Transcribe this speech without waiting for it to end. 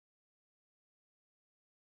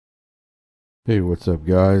Hey, what's up,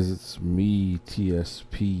 guys? It's me,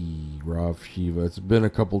 TSP, Ravshiva. It's been a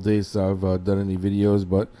couple days since I've done any videos,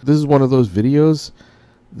 but this is one of those videos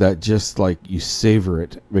that just, like, you savor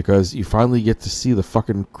it because you finally get to see the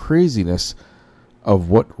fucking craziness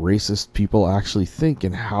of what racist people actually think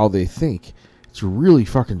and how they think. It's really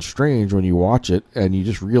fucking strange when you watch it and you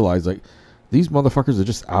just realize, like, these motherfuckers are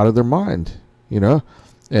just out of their mind, you know?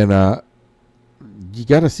 And, you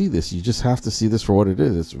got to see this. You just have to see this for what it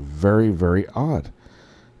is. It's very, very odd.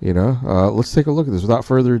 You know, let's take a look at this. Without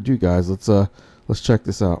further ado, guys, let's check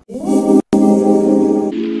this out.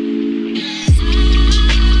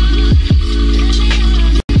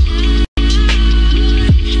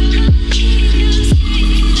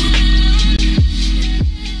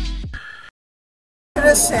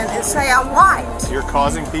 Citizen and say I'm white. You're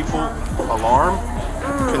causing people alarm,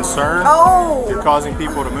 concern. Oh. You're causing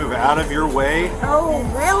people to move out of your way. Oh,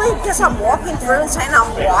 really? Because I'm walking through and saying I'm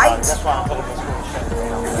white?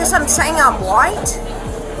 Because I'm saying I'm white?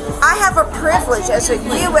 I have a privilege as a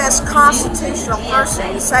U.S. constitutional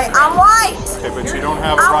person to say I'm white. Okay, but you don't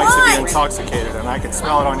have a right to be intoxicated, and I can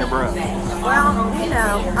smell it on your breath. Well, you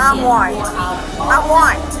know, I'm white. I'm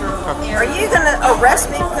white. Are you going to arrest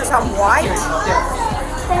me because I'm white?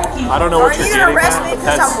 I don't know what you're getting arrest me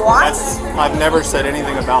because I'm white? I've never said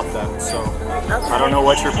anything about that, so I don't know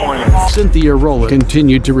what your point is. Cynthia Rowland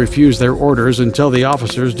continued to refuse their orders until the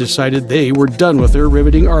officers decided they were done with their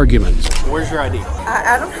riveting arguments. Where's your ID?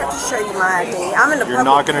 I don't have to show you my ID. I'm in a public place. You're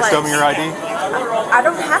not going to show me your ID? I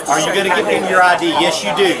don't have to show you. Are you going to give him your ID? Yes,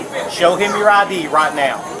 you do. Show him your ID right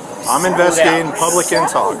now. I'm investigating public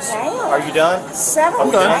intox. Are you done?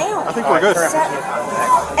 I'm done. I think we're good.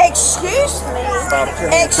 Excuse me.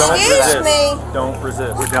 Excuse me. Don't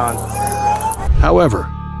resist. We're done.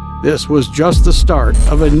 However, this was just the start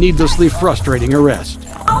of a needlessly frustrating arrest.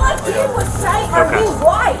 All I did was say, are you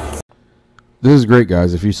white? This is great,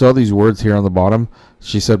 guys. If you saw these words here on the bottom,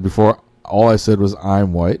 she said before, all I said was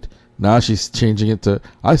I'm white. Now she's changing it to,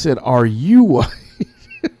 I said, are you white?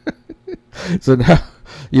 So now,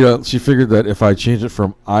 you know, she figured that if I change it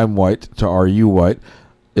from I'm white to are you white,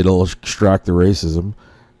 it'll extract the racism.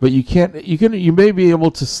 But you can't, you may be able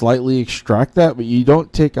to slightly extract that, but you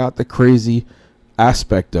don't take out the crazy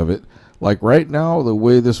aspect of it. Like right now, the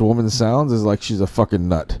way this woman sounds is like she's a fucking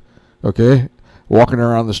nut. Okay? Walking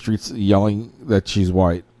around the streets yelling that she's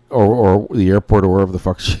white or the airport or wherever the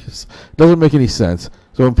fuck she is. It doesn't make any sense.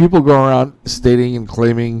 So when people go around stating and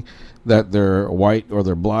claiming that they're white or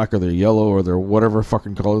they're black or they're yellow or they're whatever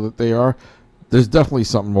fucking color that they are, there's definitely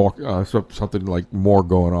something more, something like more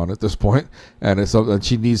going on at this point, and it's something that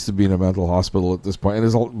she needs to be in a mental hospital at this point. And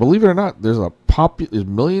there's, believe it or not, there's there's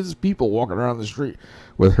millions of people walking around the street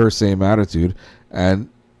with her same attitude, and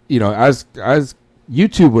you know, as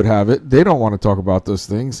YouTube would have it, they don't want to talk about those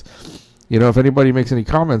things. You know, if anybody makes any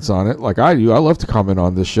comments on it, like I do, I love to comment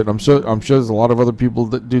on this shit. I'm sure there's a lot of other people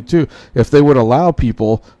that do too. If they would allow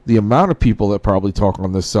people, the amount of people that probably talk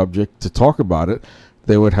on this subject to talk about it,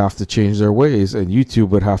 they would have to change their ways, and YouTube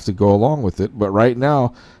would have to go along with it. But right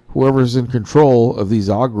now, whoever's in control of these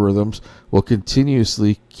algorithms will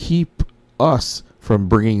continuously keep us from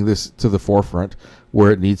bringing this to the forefront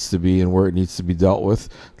where it needs to be and where it needs to be dealt with.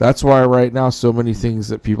 That's why right now so many things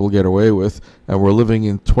that people get away with, and we're living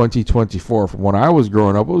in 2024. From when I was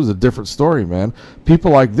growing up, it was a different story, man. People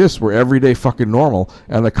like this were everyday fucking normal,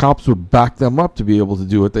 and the cops would back them up to be able to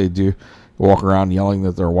do what they do. Walk around yelling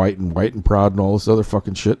that they're white and proud and all this other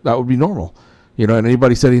fucking shit. That would be normal. You know, and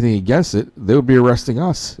anybody said anything against it, they would be arresting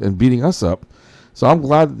us and beating us up. So I'm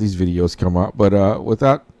glad that these videos come out. But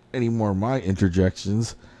without any more of my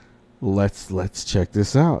interjections, let's check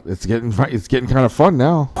this out. It's getting kind of fun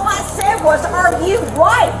now. All I said was, are you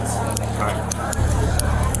white?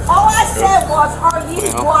 All I said was, are you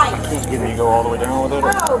white? Can you go all the way down with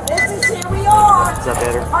it? Oh, this is here we are. Is that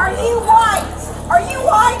better? Are you white? Are you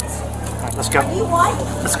white? Let's go. Are you white?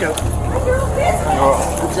 Let's go. Are you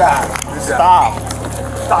business? Good job. Stop.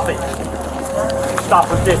 Stop it. Stop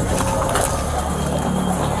with this.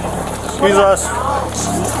 Excuse us.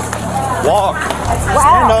 Walk.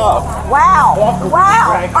 Stand up. Wow.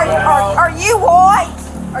 Wow. Are you white?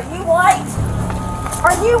 Are you white?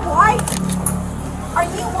 Are you white? Are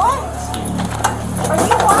you white? Are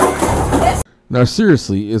you white? Yes. Now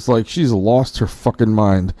seriously, it's like she's lost her fucking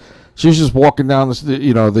mind. She's just walking down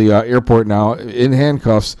the airport now in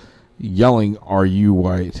handcuffs, yelling, "Are you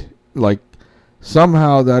white?" Like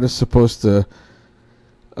somehow that is supposed to,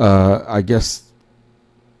 I guess,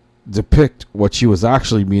 depict what she was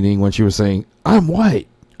actually meaning when she was saying, "I'm white.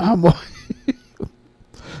 I'm white."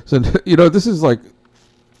 So you know, this is like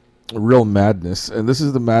real madness, and this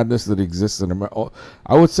is the madness that exists in America.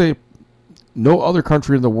 I would say no other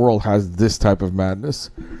country in the world has this type of madness.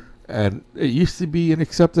 And it used to be an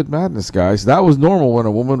accepted madness, guys. That was normal when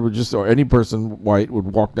a woman would just, or any person white would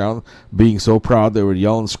walk down being so proud they would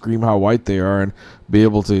yell and scream how white they are and be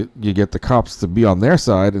able to, you get the cops to be on their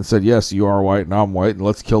side and said, yes, you are white and I'm white and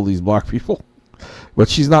let's kill these black people. But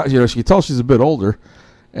she's not, you know, she can tell she's a bit older,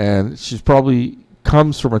 and she's probably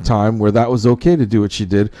comes from a time where that was okay to do what she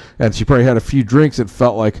did, and she probably had a few drinks and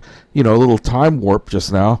felt like, you know, a little time warp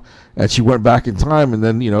just now, and she went back in time, and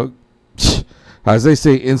then, you know, as they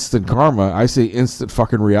say instant karma, I say instant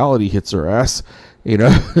fucking reality hits her ass, you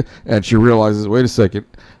know, and she realizes, wait a second,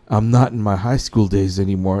 I'm not in my high school days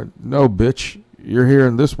anymore. No, bitch, you're here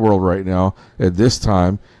in this world right now at this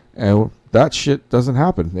time, and that shit doesn't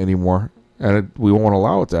happen anymore, and we won't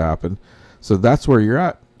allow it to happen. So that's where you're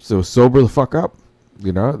at. So sober the fuck up.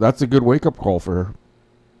 You know, that's a good wake-up call for her.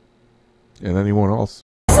 And anyone else.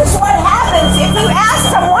 This is what happens if you ask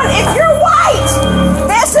someone if you're white.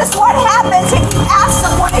 This is what happens if you ask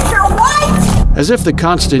someone if you're white. As if the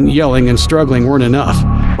constant yelling and struggling weren't enough,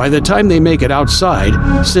 by the time they make it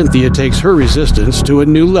outside, Cynthia takes her resistance to a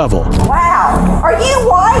new level. Wow, are you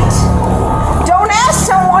white? Don't ask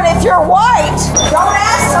someone if you're white. Don't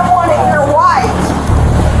ask someone if you're white.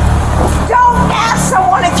 Don't ask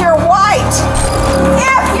someone if you're white.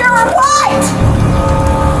 If you're white.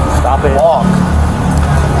 Stop it. Walk.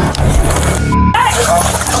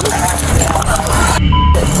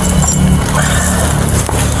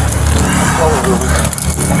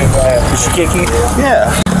 Did she kick you?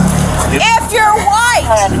 Yeah. If you're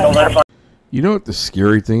white. You know what the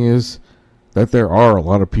scary thing is? That there are a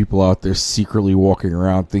lot of people out there secretly walking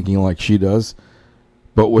around thinking like she does,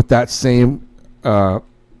 but with that same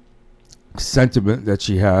sentiment that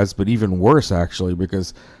she has, but even worse actually,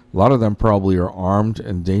 because a lot of them probably are armed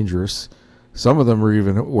and dangerous. Some of them are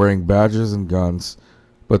even wearing badges and guns.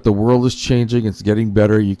 But the world is changing. It's getting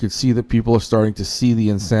better. You can see that people are starting to see the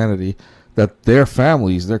insanity that their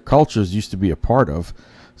families, their cultures used to be a part of.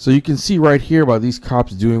 So you can see right here by these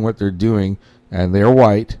cops doing what they're doing, and they're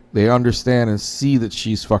white. They understand and see that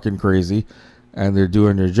she's fucking crazy, and they're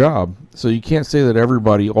doing their job. So you can't say that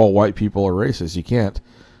everybody, all white people, are racist. You can't.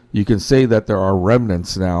 You can say that there are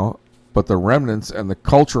remnants now, but the remnants and the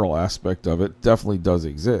cultural aspect of it definitely does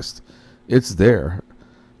exist. It's there,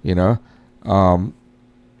 you know.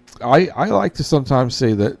 I like to sometimes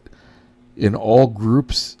say that in all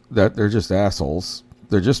groups that they're just assholes.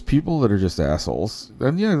 They're just people that are just assholes.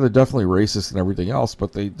 And yeah, they're definitely racist and everything else,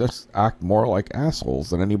 but they just act more like assholes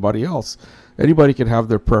than anybody else. Anybody can have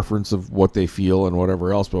their preference of what they feel and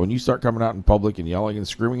whatever else, but when you start coming out in public and yelling and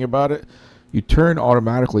screaming about it, you turn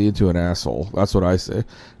automatically into an asshole. That's what I say.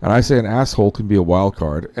 And I say an asshole can be a wild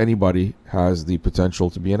card. Anybody has the potential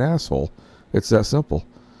to be an asshole. It's that simple,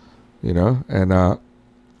 you know. And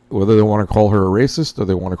whether they want to call her a racist, or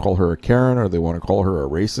they want to call her a Karen, or they want to call her a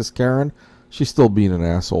racist Karen, she's still being an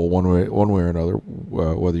asshole one way or another,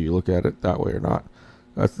 whether you look at it that way or not.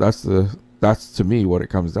 That's to me what it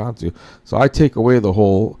comes down to. So I take away the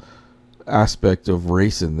whole aspect of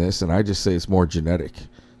race in this, and I just say it's more genetic.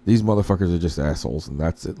 These motherfuckers are just assholes, and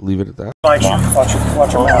that's it. Leave it at that. Watch your I'm not mouth.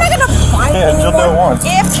 gonna fight Yeah, you'll do it anyone once.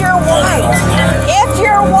 if you're white. If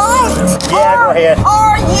you're white. Yeah, go ahead.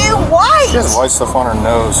 Are you white? She has white stuff on her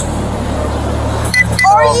nose.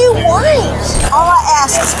 Are you white? All I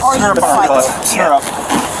ask is, are you white? Stir up.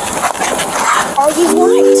 Are you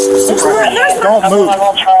white? Don't move.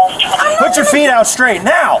 Put your feet out straight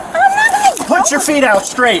now. I'm not gonna Put your feet out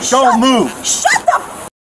straight. Don't move. Shut the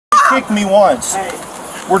Kick me once.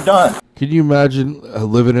 We're done. Can you imagine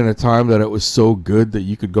living in a time that it was so good that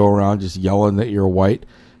you could go around just yelling that you're white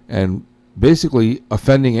and basically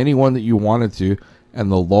offending anyone that you wanted to,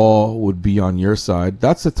 and the law would be on your side?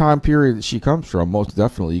 That's the time period that she comes from, most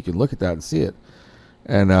definitely. You can look at that and see it.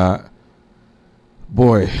 And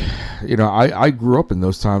boy, you know, I grew up in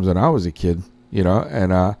those times when I was a kid, you know,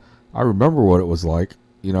 and I remember what it was like.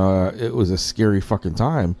 You know, it was a scary fucking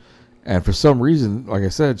time. And for some reason, like I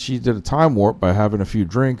said, she did a time warp by having a few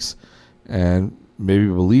drinks and maybe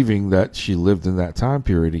believing that she lived in that time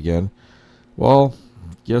period again. Well,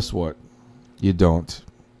 guess what? You don't.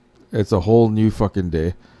 It's a whole new fucking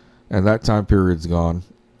day, and that time period's gone.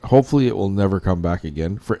 Hopefully it will never come back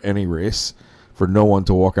again for any race, for no one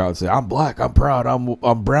to walk out and say, I'm black, I'm proud,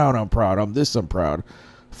 I'm brown, I'm proud, I'm this, I'm proud.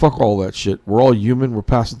 Fuck all that shit. We're all human. We're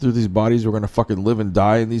passing through these bodies. We're going to fucking live and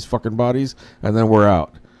die in these fucking bodies, and then we're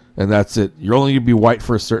out. And that's it. You're only going to be white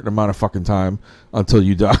for a certain amount of fucking time until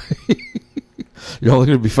you die. You're only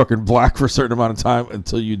going to be fucking black for a certain amount of time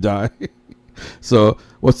until you die. So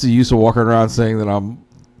what's the use of walking around saying that I'm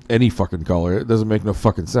any fucking color? It doesn't make no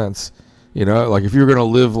fucking sense. You know, like if you're going to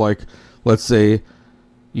live like let's say,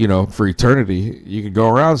 you know, for eternity, you could go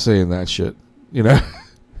around saying that shit, you know.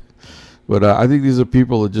 But I think these are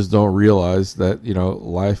people that just don't realize that, you know,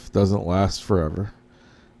 life doesn't last forever.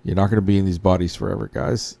 You're not going to be in these bodies forever,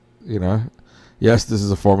 guys. You know, yes, this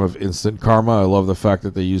is a form of instant karma. I love the fact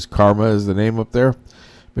that they use karma as the name up there,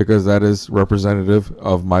 because that is representative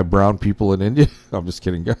of my brown people in India. I'm just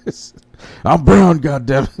kidding, guys. I'm brown,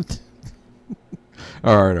 goddammit.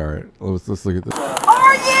 All right. Let's look at this.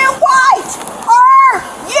 Are you white? Are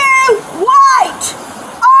you white?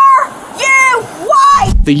 Are you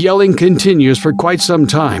white? The yelling continues for quite some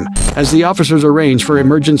time as the officers arrange for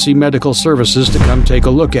emergency medical services to come take a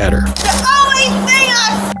look at her. The only thing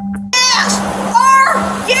I ask, are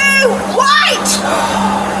you white?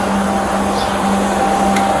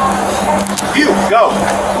 You, go.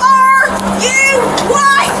 Are you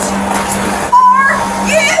white? Are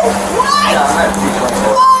you white?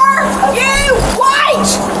 Are you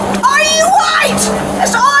white? Are you white?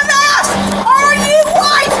 That's all I'm asking. Are you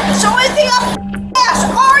white? So anything I'm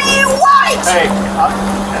asking, are you white? Hey,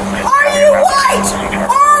 Are you white?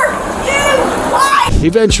 Are you white?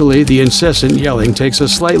 Eventually, the incessant yelling takes a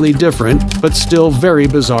slightly different, but still very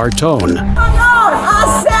bizarre tone. Hang on,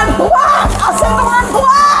 I said black. I said the word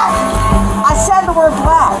black. I said the word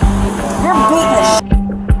black. You're beating the shit.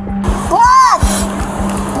 Black.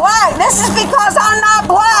 Black. This is because I'm not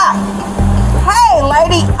black. Hey,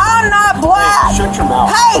 lady, I'm not black. shut your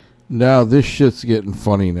mouth. Hey. Now this shit's getting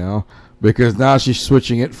funny now, because now she's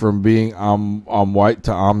switching it from being I'm white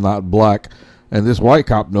to I'm not black, and this white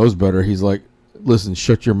cop knows better. He's like, listen,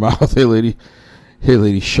 shut your mouth. Hey lady,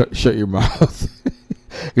 shut your mouth.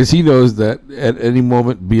 Because he knows that at any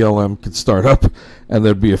moment BLM could start up and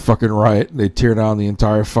there'd be a fucking riot and they'd tear down the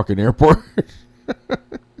entire fucking airport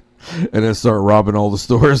and then start robbing all the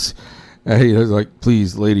stores. And he was like,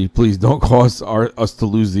 please, lady, please don't cause us to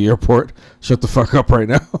lose the airport. Shut the fuck up right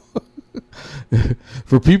now.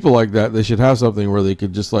 For people like that, they should have something where they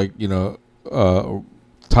could just, like, you know,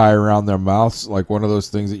 tie around their mouths, like one of those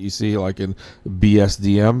things that you see like in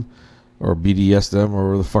BSDM or BDSM or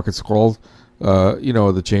whatever the fuck it's called. You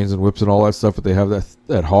know, the chains and whips and all that stuff, but they have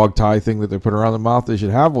that hog tie thing that they put around the mouth. They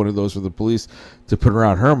should have one of those for the police to put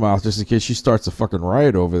around her mouth, just in case she starts a fucking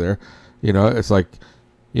riot over there. You know, it's like,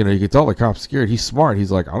 you know, you can tell the cop's scared. He's smart.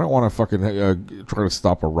 He's like, I don't want to fucking try to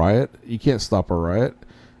stop a riot. You can't stop a riot.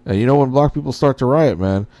 And you know, when black people start to riot,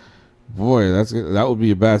 man, boy, that would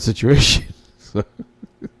be a bad situation. So,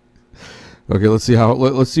 okay, let's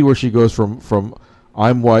see where she goes from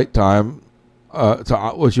I'm white to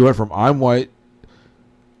she went from I'm white.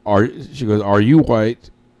 She goes, are you white?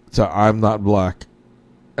 To I'm not black,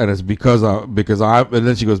 and it's because I'm, and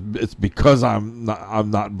then she goes, it's because I'm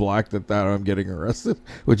not black that I'm getting arrested,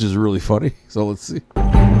 which is really funny. So let's see.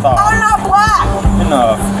 I'm not black.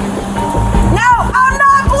 Enough. No, I'm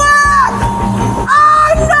not black.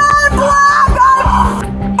 I'm not black.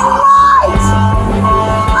 I'm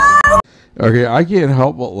white. Okay, I can't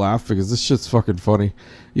help but laugh because this shit's fucking funny.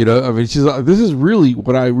 You know, I mean, she's like, this is really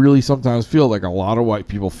what I really sometimes feel like a lot of white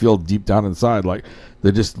people feel deep down inside. Like,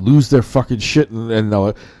 they just lose their fucking shit and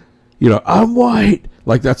they'll, you know, I'm white.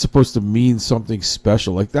 Like, that's supposed to mean something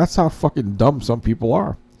special. Like, that's how fucking dumb some people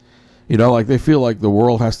are. You know, like, they feel like the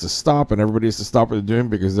world has to stop and everybody has to stop what they're doing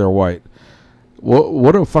because they're white.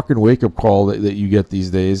 What a fucking wake-up call that you get these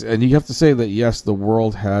days. And you have to say that, yes, the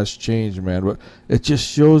world has changed, man. But it just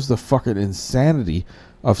shows the fucking insanity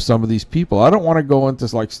of some of these people. I don't want to go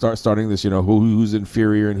into, like, starting this, you know, who's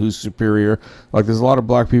inferior and who's superior. Like, there's a lot of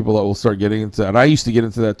black people that will start getting into that. And I used to get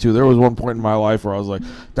into that, too. There was one point in my life where I was like,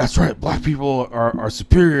 that's right, black people are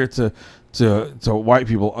superior to white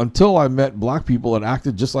people, until I met black people that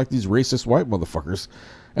acted just like these racist white motherfuckers.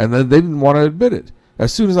 And then they didn't want to admit it.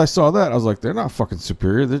 As soon as I saw that, I was like, they're not fucking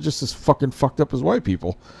superior. They're just as fucking fucked up as white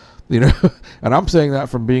people. You know? And I'm saying that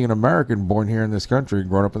from being an American born here in this country and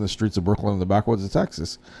growing up in the streets of Brooklyn and the backwoods of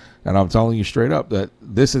Texas. And I'm telling you straight up that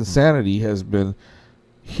this insanity has been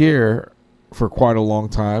here for quite a long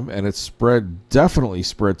time, and it's definitely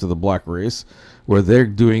spread to the black race, where they're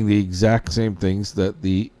doing the exact same things that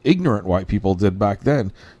the ignorant white people did back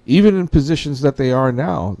then. Even in positions that they are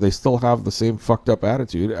now, they still have the same fucked up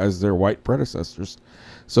attitude as their white predecessors.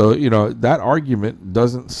 So, you know, that argument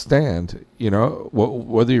doesn't stand, you know,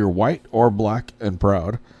 whether you're white or black and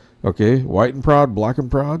proud. Okay, white and proud, black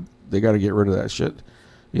and proud, they got to get rid of that shit.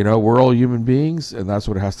 You know, we're all human beings, and that's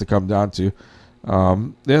what it has to come down to.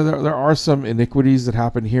 There are some iniquities that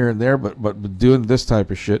happen here and there, but doing this type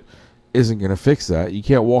of shit isn't going to fix that. You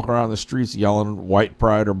can't walk around the streets yelling white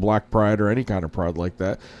pride or black pride or any kind of pride like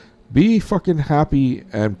that. Be fucking happy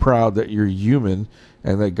and proud that you're human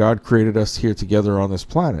and that God created us here together on this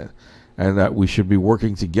planet. and that we should be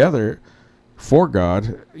working together for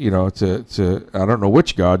God, you know, to I don't know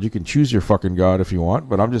which God. You can choose your fucking God if you want,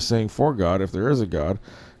 but I'm just saying for God, if there is a God,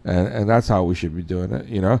 and that's how we should be doing it,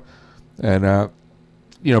 you know. And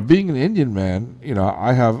you know, being an Indian man, you know,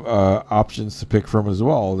 I have options to pick from as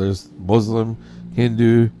well. There's Muslim,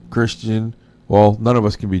 Hindu, Christian. Well, none of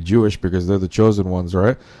us can be Jewish because they're the chosen ones,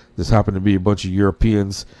 right? This happened to be a bunch of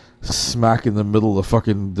Europeans smack in the middle of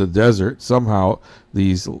the desert. Somehow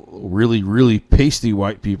these really, really pasty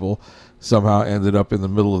white people somehow ended up in the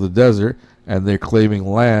middle of the desert, and they're claiming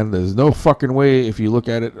land. There's no fucking way, if you look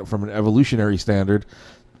at it from an evolutionary standard,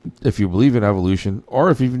 if you believe in evolution,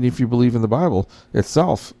 or even if you believe in the Bible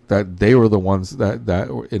itself, that they were the ones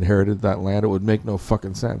that inherited that land, it would make no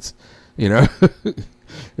fucking sense, you know,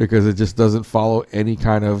 because it just doesn't follow any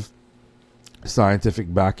kind of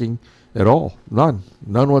scientific backing at all. None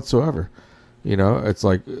whatsoever. You know, it's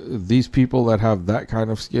like these people that have that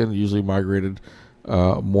kind of skin usually migrated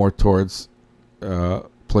more towards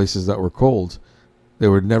places that were cold. They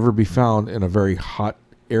would never be found in a very hot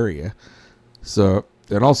area. So,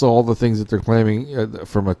 and also all the things that they're claiming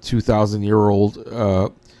from a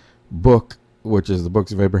 2,000-year-old book, which is the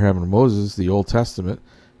books of Abraham and Moses, the Old Testament.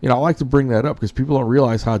 You know, I like to bring that up because people don't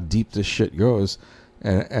realize how deep this shit goes,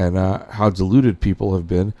 and how deluded people have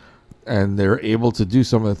been, and they're able to do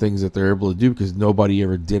some of the things that they're able to do because nobody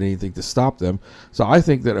ever did anything to stop them. So I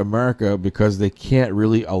think that America, because they can't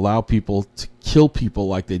really allow people to kill people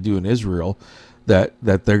like they do in Israel, that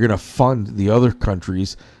they're going to fund the other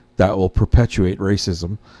countries that will perpetuate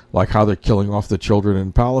racism, like how they're killing off the children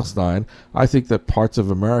in Palestine. I think that parts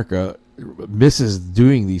of America misses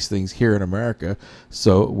doing these things here in America.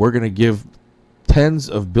 So we're going to give tens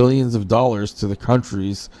of billions of dollars to the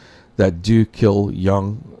countries that do kill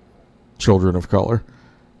young children of color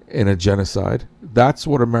in a genocide. That's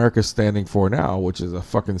what America's standing for now, which is a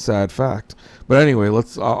fucking sad fact. But anyway,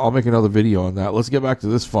 I'll make another video on that. Let's get back to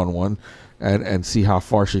this fun one and see how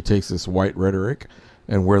far she takes this white rhetoric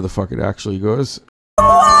and where the fuck it actually goes.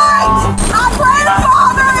 White! My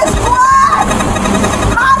grandfather is black!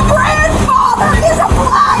 My grandfather is a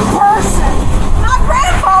black person! My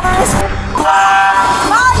grandfather is black!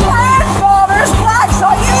 My grandfather is black! So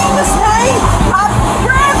you listening? My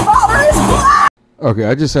grandfather is black! Okay,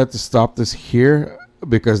 I just had to stop this here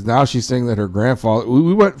because now she's saying that her grandfather.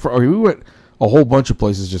 We went a whole bunch of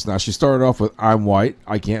places just now. She started off with "I'm white.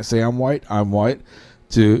 I can't say I'm white. I'm white."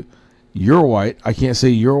 To "You're white. I can't say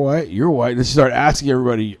you're white. You're white." And she started asking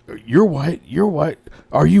everybody, "You're white. You're white.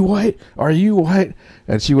 Are you white? Are you white?"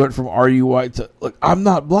 And she went from "Are you white?" to "Look, I'm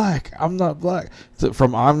not black. I'm not black."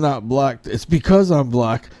 From "I'm not black," it's because I'm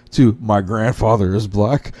black, to "My grandfather is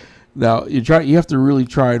black." Now you have to really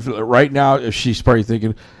try and right now. If she's probably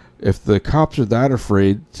thinking, if the cops are that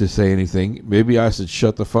afraid to say anything, maybe I should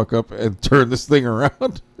shut the fuck up and turn this thing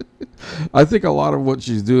around. I think a lot of what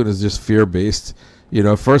she's doing is just fear-based. You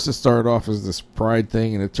know, first it started off as this pride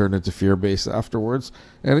thing, and it turned into fear-based afterwards.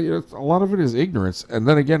 And you know, a lot of it is ignorance. And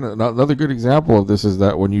then again, another good example of this is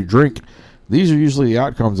that when you drink, these are usually the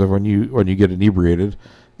outcomes of when you get inebriated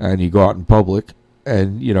and you go out in public.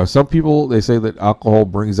 And you know, some people, they say that alcohol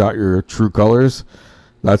brings out your true colors.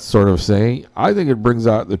 That's sort of saying. I think it brings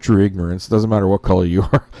out the true ignorance. Doesn't matter what color you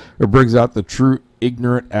are. It brings out the true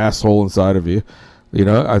ignorant asshole inside of you. You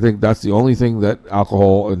know, I think that's the only thing that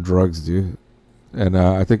alcohol and drugs do. And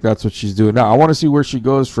I think that's what she's doing now. I want to see where she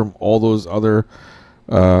goes from all those other,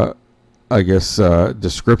 I guess,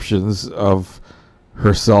 descriptions of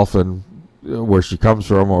herself and where she comes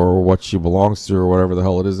from or what she belongs to or whatever the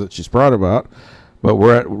hell it is that she's proud about. But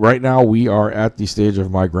right now we are at the stage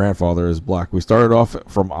of "My grandfather is black." We started off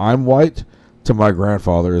from "I'm white" to "My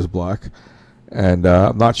grandfather is black." And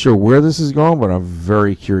I'm not sure where this is going, but I'm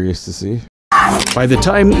very curious to see. By the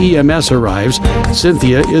time EMS arrives,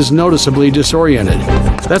 Cynthia is noticeably disoriented.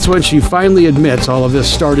 That's when she finally admits all of this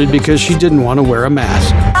started because she didn't want to wear a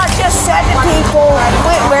mask. I just said to people,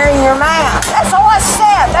 quit wearing your mask. That's all I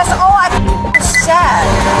said. That's all I said.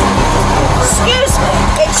 Excuse me.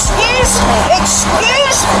 Excuse me.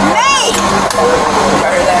 Excuse me.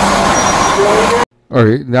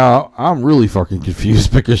 Okay, now I'm really fucking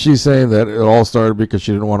confused because she's saying that it all started because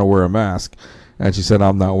she didn't want to wear a mask. And she said,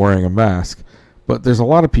 "I'm not wearing a mask." But there's a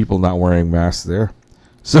lot of people not wearing masks there.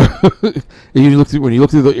 So when you look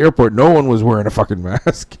through the airport, no one was wearing a fucking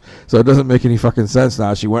mask. So it doesn't make any fucking sense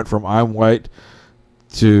now. She went from "I'm white"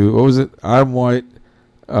 to, what was it? "I'm white.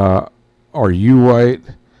 Are you white?"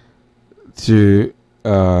 to,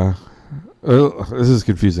 this is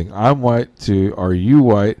confusing. "I'm white" to "Are you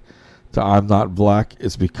white?" to I'm not black.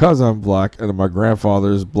 It's because I'm black, and my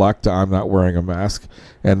grandfather is black to I'm not wearing a mask.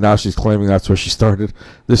 And now she's claiming that's where she started.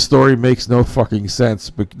 This story makes no fucking sense.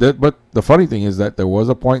 But the funny thing is that there was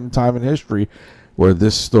a point in time in history where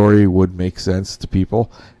this story would make sense to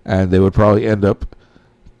people, and they would probably end up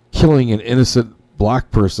killing an innocent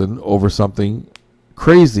black person over something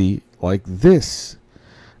crazy like this.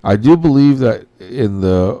 I do believe that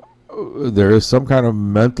there is some kind of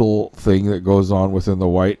mental thing that goes on within the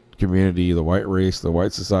white community, the white race, the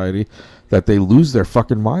white society, that they lose their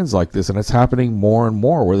fucking minds like this, and it's happening more and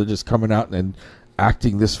more where they're just coming out and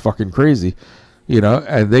acting this fucking crazy,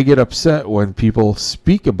 and they get upset when people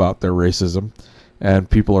speak about their racism, and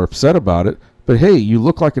people are upset about it. But hey, you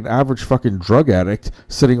look like an average fucking drug addict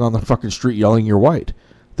sitting on the fucking street yelling you're white.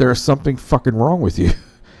 There is something fucking wrong with you.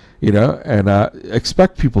 And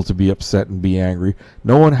expect people to be upset and be angry.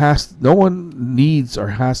 No one needs or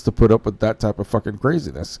has to put up with that type of fucking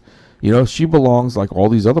craziness. She belongs, like all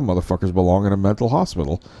these other motherfuckers belong, in a mental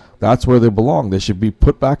hospital. That's where they belong. They should be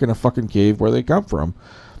put back in a fucking cave where they come from.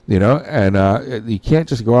 And you can't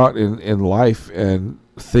just go out in life and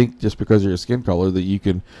think just because of your skin color that you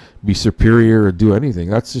can be superior or do anything.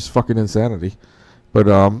 That's just fucking insanity. But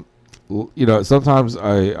sometimes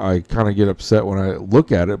I kind of get upset when I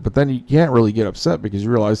look at it, but then you can't really get upset because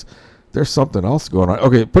you realize there's something else going on.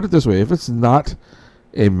 Okay, put it this way. If it's not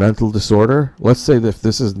a mental disorder, let's say that if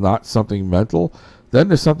this is not something mental, then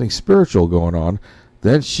there's something spiritual going on.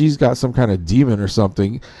 Then she's got some kind of demon or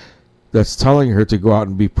something that's telling her to go out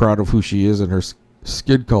and be proud of who she is and her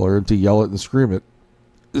skin color and to yell it and scream it.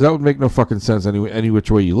 That would make no fucking sense any which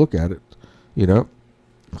way you look at it,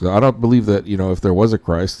 So I don't believe that, if there was a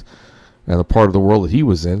Christ and the part of the world that he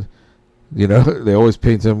was in, they always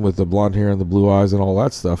paint him with the blonde hair and the blue eyes and all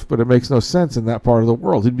that stuff, but it makes no sense in that part of the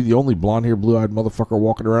world. He'd be the only blonde hair, blue eyed motherfucker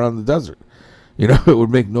walking around in the desert. It would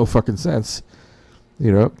make no fucking sense.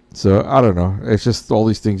 So I don't know. It's just all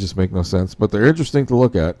these things just make no sense, but they're interesting to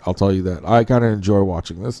look at. I'll tell you that. I kind of enjoy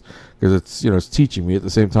watching this because it's, it's teaching me. At the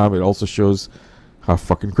same time, it also shows how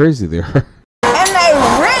fucking crazy they are. And they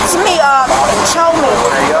ripped me up and told me,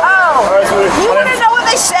 you want to know what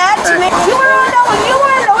they said to me? You want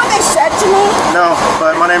to know what they said to me? No,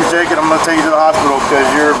 but my name's Jake, and I'm going to take you to the hospital because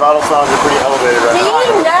your vital signs are pretty elevated right Do now.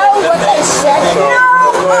 you know what they said? No,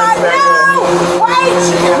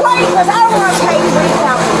 wait, because I don't want to pay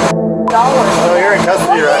 $3,000. Oh, you're in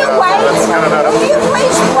custody right now. That's kind of Will you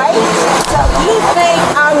please wait? So you think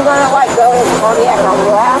I'm going to go to cardiac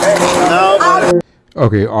arrest? No,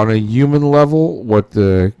 Okay, on a human level, what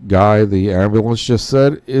the ambulance just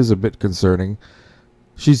said is a bit concerning.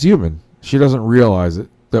 She's human. She doesn't realize it,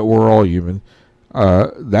 that we're all human.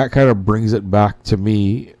 That kind of brings it back to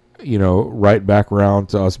me, right back around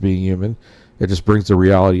to us being human. It just brings the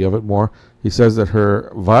reality of it more. He says that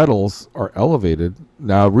her vitals are elevated.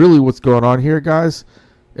 Now, really what's going on here, guys,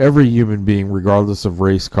 every human being, regardless of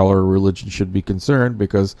race, color, or religion, should be concerned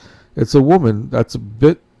because it's a woman that's a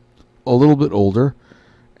little bit older,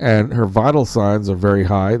 and her vital signs are very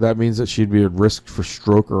high. That means that she'd be at risk for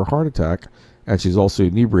stroke or a heart attack, and she's also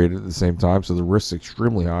inebriated at the same time, so the risk's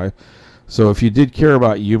extremely high. So if you did care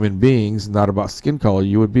about human beings, not about skin color,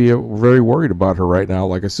 you would be very worried about her right now.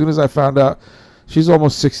 Like, as soon as I found out she's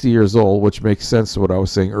almost 60 years old, which makes sense to what I was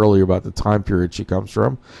saying earlier about the time period she comes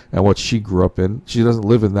from and what she grew up in. She doesn't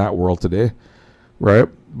live in that world today, right?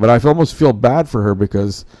 But I almost feel bad for her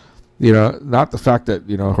because, not the fact that,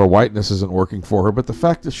 her whiteness isn't working for her, but the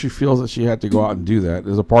fact that she feels that she had to go out and do that.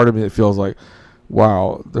 There's a part of me that feels like,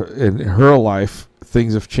 wow, in her life,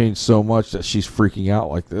 things have changed so much that she's freaking out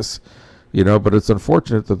like this, but it's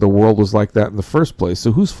unfortunate that the world was like that in the first place.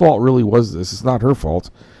 So whose fault really was this? It's not her fault.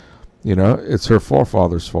 It's her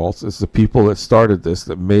forefathers' fault. It's the people that started this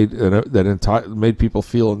that made people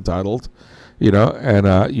feel entitled,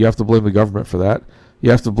 and you have to blame the government for that. You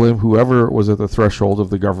have to blame whoever was at the threshold of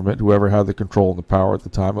the government, whoever had the control and the power at the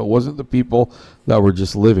time. It wasn't the people that were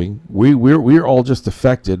just living. We're all just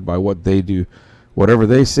affected by what they do. Whatever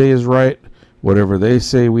they say is right. Whatever they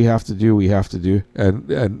say we have to do, we have to do.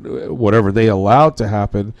 And whatever they allowed to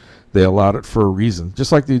happen, they allowed it for a reason.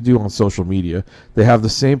 Just like they do on social media. They have the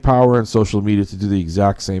same power in social media to do the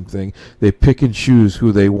exact same thing. They pick and choose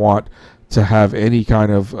who they want to have any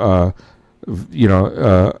kind of,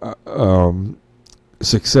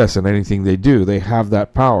 success in anything they do. They have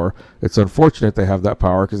that power. It's unfortunate they have that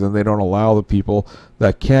power because then they don't allow the people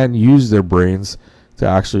that can use their brains to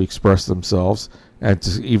actually express themselves and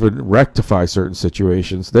to even rectify certain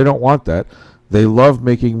situations. They don't want that. They love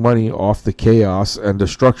making money off the chaos and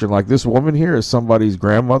destruction. Like this woman here is somebody's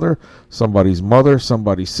grandmother, somebody's mother,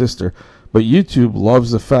 somebody's sister. But YouTube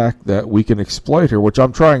loves the fact that we can exploit her, which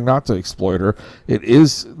I'm trying not to exploit her.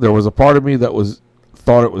 There was a part of me that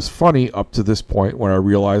thought it was funny up to this point when I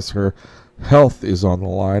realized her health is on the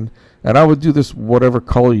line. And I would do this whatever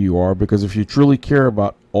color you are, because if you truly care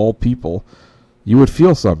about all people, you would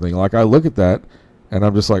feel something. Like, I look at that and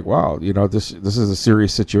I'm just like, wow, this is a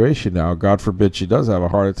serious situation now. God forbid she does have a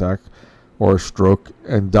heart attack or a stroke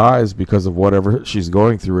and dies because of whatever she's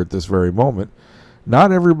going through at this very moment.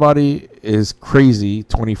 Not everybody is crazy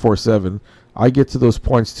 24/7. I get to those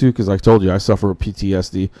points too, because I told you I suffer with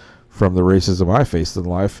PTSD from the racism I faced in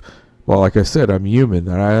life. Well, like I said, I'm human,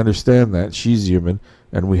 and I understand that she's human,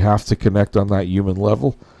 and we have to connect on that human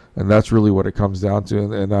level, and that's really what it comes down to.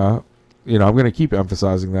 And I'm going to keep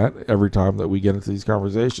emphasizing that every time that we get into these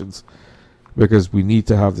conversations, because we need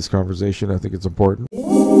to have this conversation. I think it's important.